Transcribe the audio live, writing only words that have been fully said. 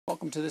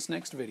Welcome to this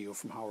next video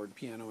from Howard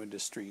Piano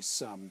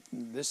Industries.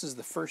 This is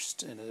the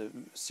first in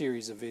a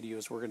series of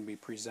videos we're going to be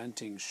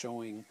presenting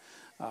showing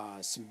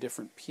some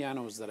different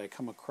pianos that I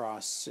come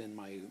across in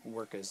my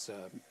work as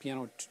a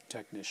piano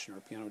technician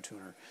or piano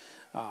tuner.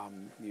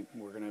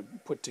 We're going to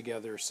put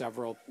together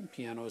several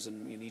pianos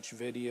in each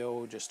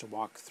video just to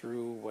walk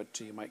through what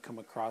you might come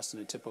across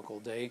in a typical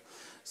day.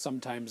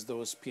 Sometimes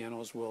those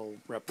pianos will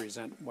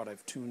represent what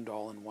I've tuned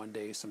all in one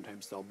day.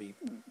 Sometimes they'll be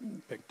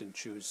picked and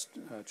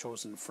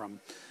chosen from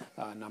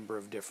a number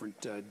of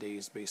different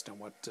days based on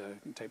what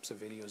types of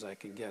videos I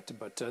can get.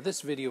 But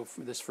this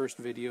first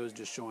video is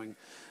just showing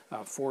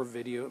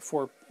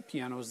four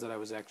pianos that I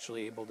was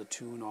actually able to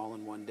tune all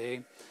in one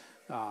day.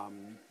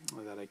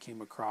 That I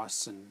came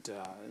across, and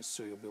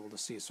so you'll be able to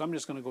see. So I'm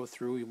just going to go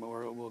through.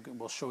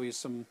 We'll show you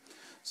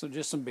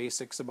just some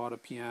basics about a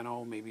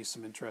piano, maybe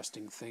some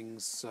interesting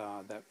things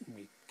that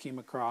we came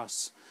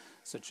across,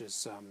 such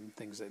as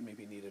things that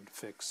maybe needed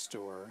fixed,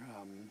 or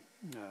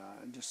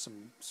just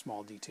some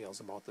small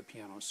details about the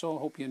piano. So I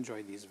hope you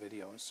enjoyed these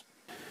videos.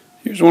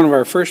 Here's one of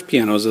our first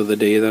pianos of the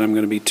day that I'm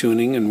going to be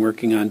tuning and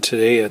working on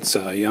today. It's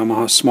a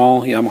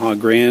Yamaha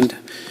Grand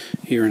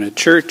here in a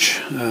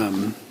church.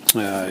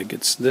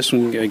 This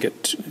one I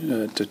get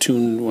to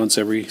tune once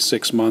every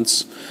 6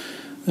 months,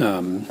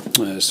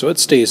 so it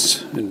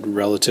stays in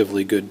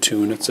relatively good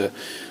tune. It's a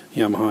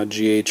Yamaha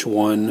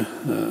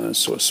GH1,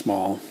 so a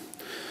small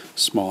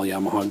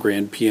Yamaha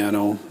Grand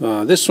piano.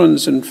 This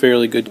one's in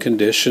fairly good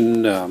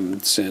condition,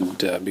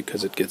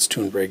 because it gets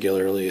tuned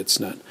regularly, it's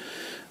not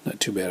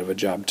too bad of a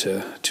job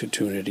to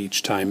tune it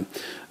each time.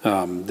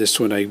 This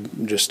one,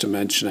 just to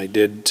mention, I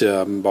did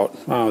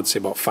I'd say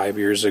about 5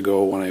 years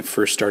ago when I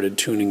first started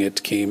tuning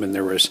it, and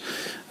there was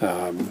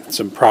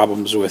some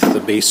problems with the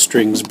bass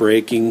strings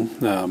breaking.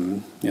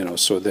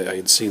 So that I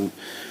had seen,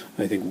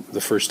 I think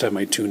the first time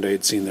I tuned, I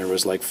had seen there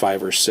was like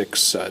 5 or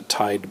 6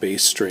 tied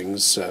bass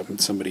strings.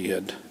 Somebody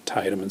had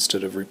tied them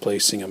instead of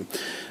replacing them.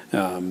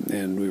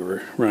 And we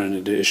were running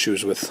into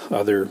issues with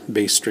other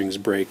bass strings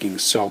breaking,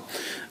 so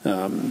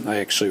I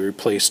actually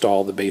replaced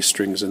all the bass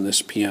strings in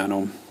this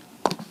piano,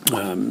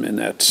 and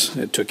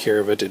it took care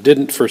of it. It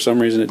didn't, for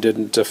some reason, it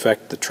didn't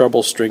affect the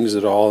treble strings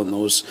at all, and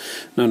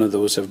none of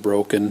those have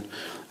broken.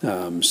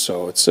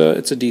 So it's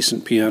a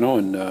decent piano,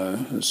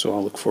 and so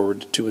I'll look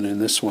forward to tuning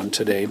this one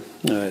today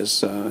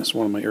as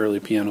one of my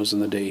early pianos in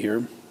the day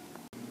here.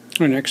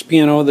 Our next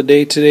piano of the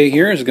day today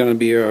here is going to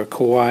be a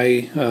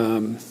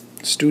Kawai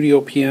studio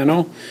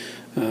piano.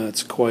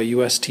 It's a Kawai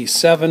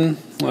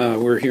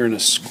UST-7. We're here in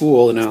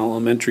an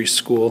elementary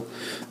school.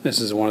 This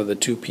is one of the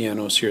 2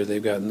 pianos here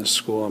they've got in the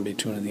school. I'll be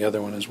tuning the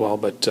other one as well,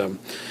 but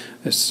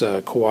this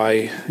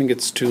Kawai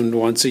gets tuned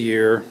once a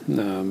year,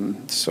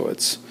 so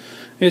it's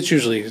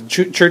usually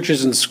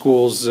churches and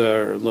schools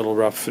are a little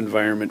rough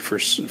environment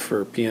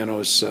for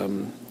pianos.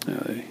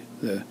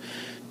 The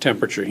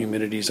temperature,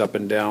 humidity's up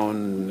and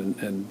down,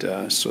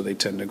 and so they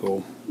tend to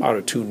go out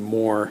of tune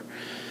more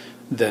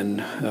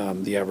than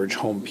the average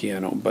home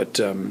piano. But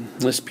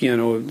this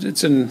piano,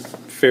 it's in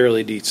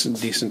fairly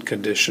decent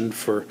condition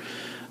for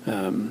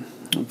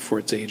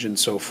its age and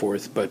so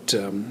forth. But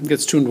it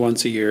gets tuned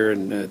once a year,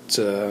 and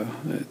we're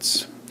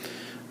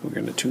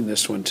going to tune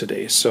this one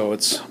today. So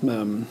it's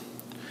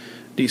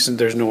decent.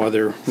 There's no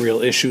other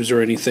real issues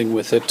or anything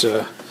with it.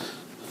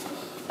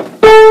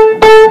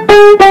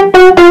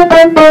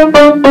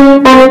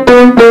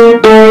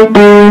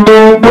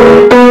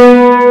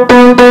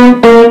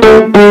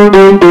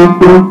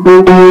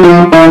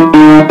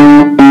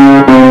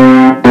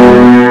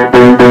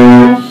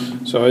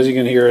 So as you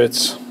can hear,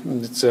 it's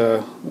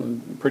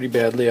pretty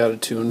badly out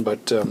of tune,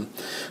 but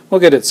we'll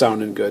get it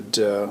sounding good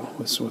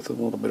with a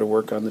little bit of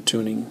work on the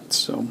tuning.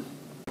 So,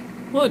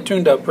 well, it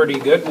tuned out pretty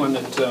good when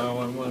it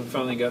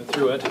finally got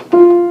through it.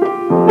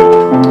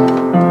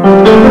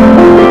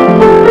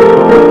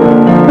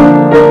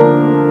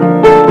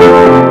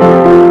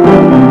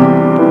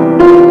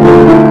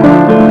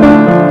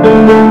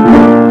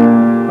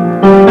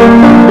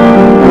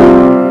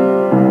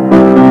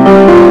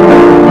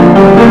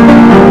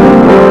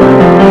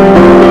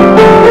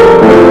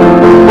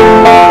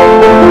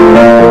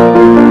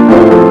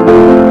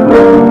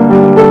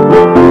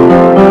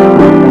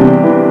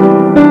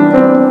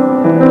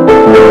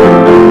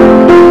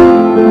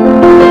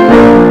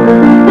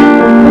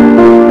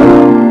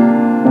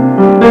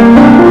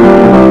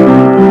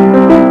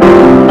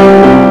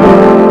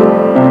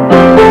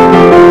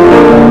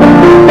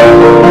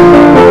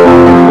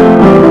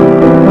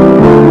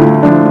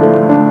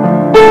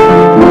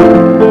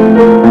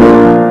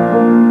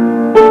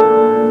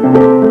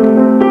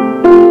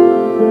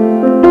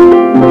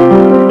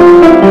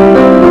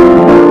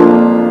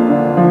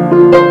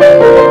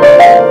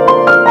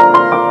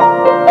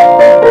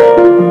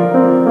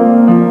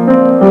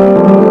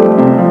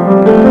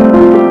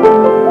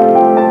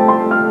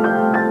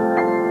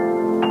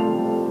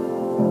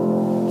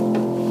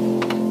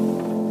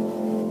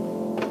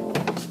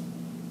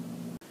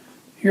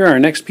 Here, our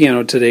next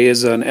piano today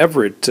is an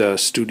Everett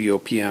studio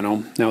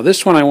piano. Now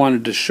this one I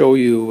wanted to show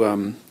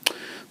you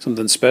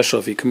something special.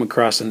 If you come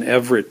across an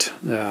Everett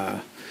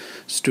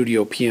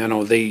studio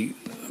piano,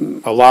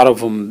 a lot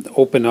of them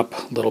open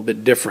up a little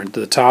bit different.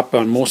 The top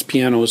on most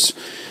pianos,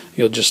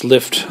 you'll just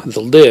lift the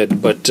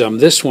lid, but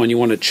this one you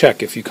want to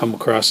check if you come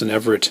across an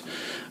Everett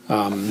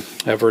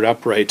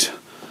upright.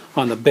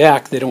 On the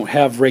back, they don't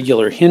have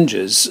regular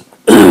hinges.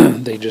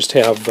 They just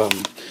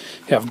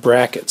have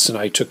brackets, and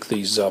I took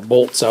these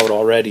bolts out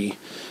already.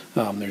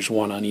 There's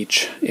one on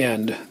each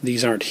end.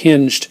 These aren't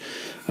hinged,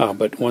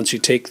 but once you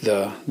take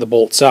the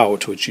bolts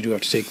out, which you do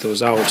have to take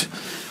those out,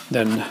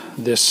 then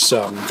this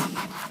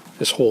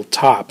whole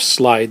top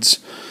slides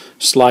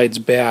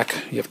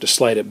back. You have to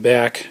slide it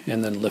back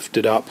and then lift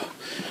it up.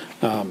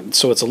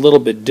 So it's a little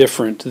bit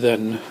different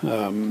than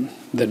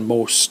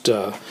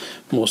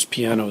most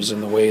pianos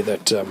in the way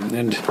that,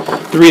 and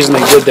the reason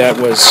they did that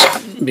was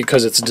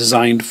because it's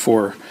designed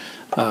for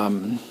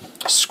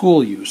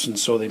school use, and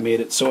so they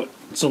made it so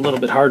it's a little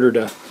bit harder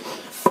to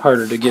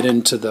get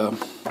into the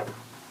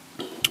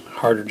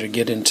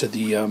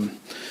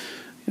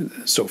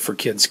so for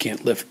kids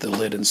can't lift the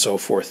lid and so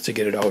forth to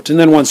get it out. And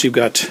then once you've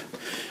got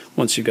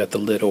the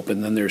lid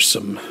open, then there's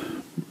some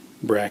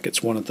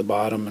brackets, one at the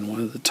bottom and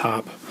one at the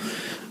top,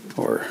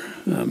 or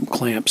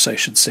clamps I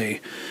should say,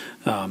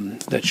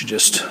 that you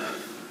just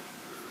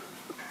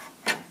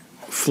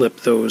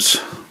flip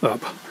those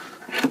up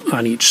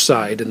on each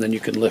side, and then you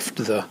can lift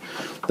the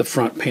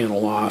front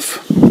panel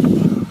off.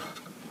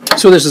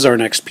 So this is our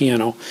next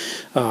piano.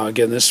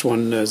 Again, this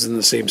one is in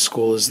the same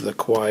school as the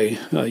Kawai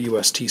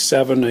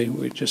UST-7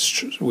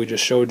 we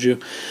just showed you.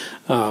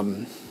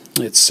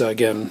 It's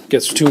again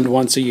gets tuned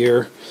once a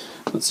year.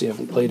 Let's see, I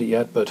haven't played it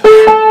yet, but so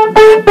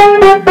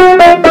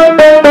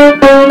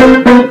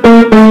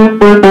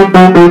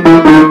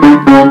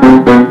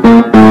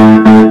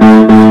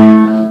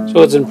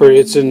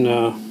it's in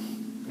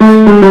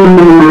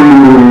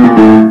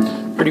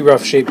pretty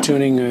rough shape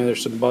tuning.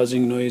 There's some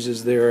buzzing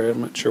noises there.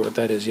 I'm not sure what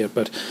that is yet,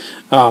 but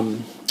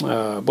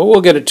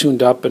we'll get it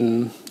tuned up,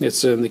 and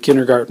it's in the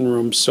kindergarten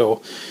room,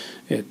 so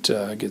it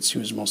gets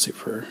used mostly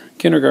for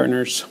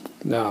kindergartners.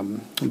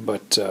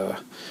 But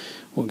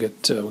we'll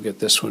get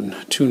this one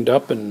tuned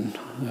up, and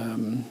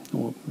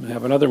we'll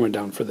have another one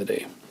down for the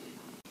day.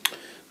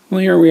 Well,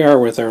 here we are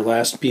with our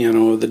last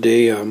piano of the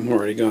day. I've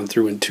already gone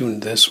through and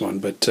tuned this one,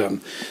 but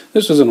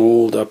this was an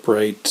old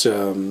upright.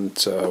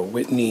 It's a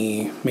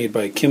Whitney made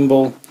by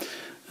Kimball,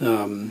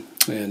 and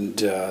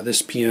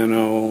this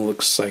piano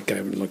looks like, I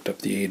haven't looked up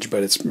the age,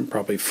 but it's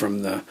probably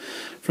from the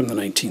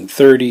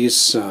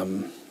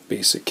 1930s,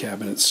 basic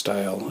cabinet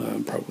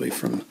style, probably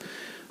from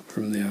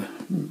the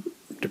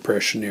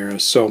Depression era.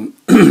 So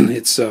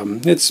it's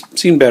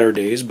seen better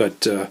days,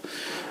 but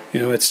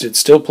it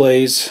still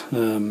plays.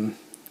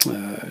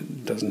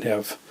 Doesn't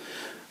have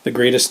the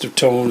greatest of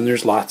tone, and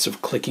there's lots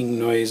of clicking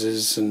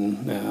noises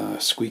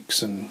and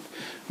squeaks and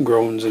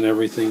groans and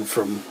everything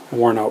from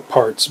worn out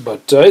parts,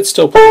 but it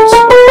still plays.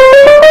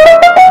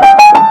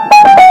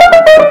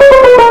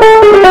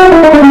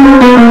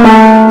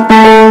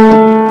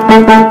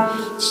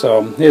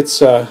 So it's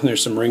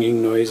there's some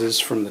ringing noises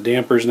from the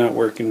dampers not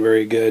working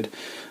very good.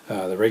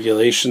 The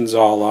regulation's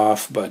all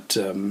off, but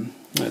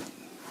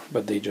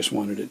they just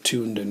wanted it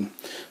tuned, and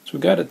so we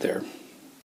got it there.